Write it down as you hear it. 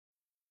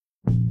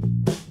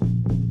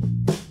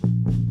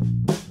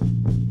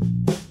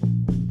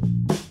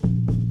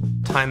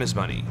time is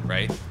money,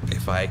 right?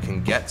 If I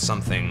can get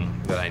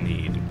something that I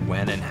need,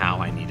 when and how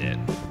I need it,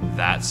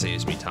 that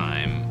saves me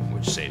time,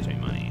 which saves me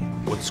money.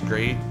 What's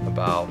great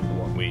about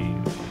what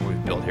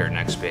we've built here at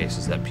NextSpace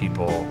is that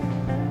people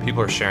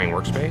are sharing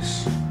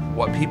workspace.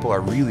 What people are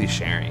really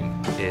sharing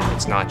is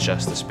it's not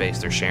just the space,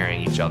 they're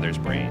sharing each other's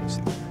brains.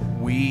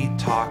 We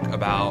talk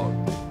about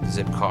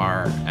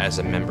Zipcar as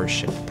a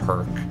membership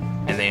perk,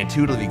 and they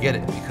intuitively get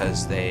it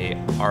because they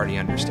already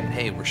understand,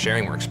 hey, we're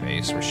sharing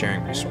workspace, we're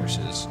sharing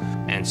resources,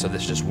 and so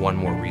there's just one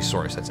more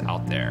resource that's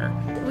out there.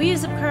 We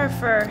use Zipcar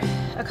for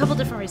a couple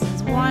different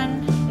reasons.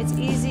 One, it's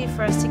easy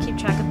for us to keep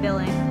track of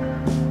billing.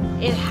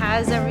 It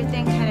has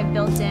everything kind of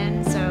built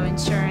in, so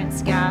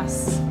insurance,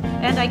 gas,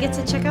 and I get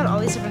to check out all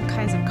these different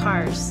kinds of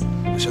cars.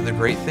 So the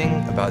great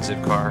thing about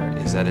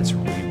Zipcar is that it's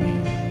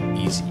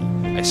really easy.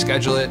 I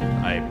schedule it,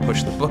 I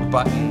push the book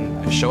button,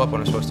 I show up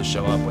when I'm supposed to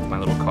show up with my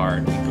little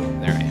card, and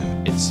boom, there I am.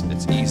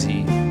 It's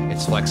easy,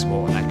 it's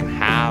flexible, and I can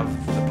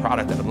have the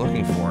product that I'm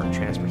looking for,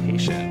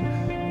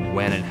 transportation,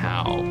 when and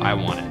how I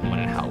want it, when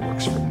and how it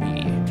works for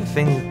me. The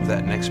thing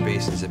that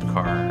NextSpace and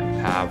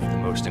Zipcar have the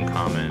most in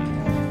common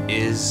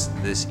is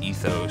this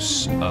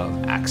ethos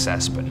of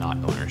access but not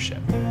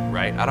ownership,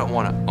 right? I don't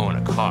want to own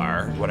a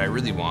car. What I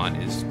really want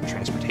is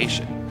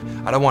transportation.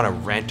 I don't want to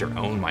rent or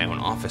own my own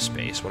office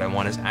space. What I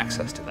want is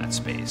access to that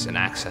space and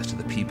access to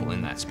the people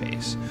in that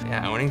space.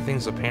 Yeah, owning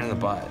things is a pain in the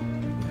butt.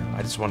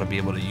 I just want to be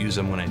able to use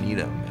them when I need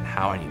them and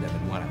how I need them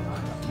and when I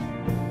want them.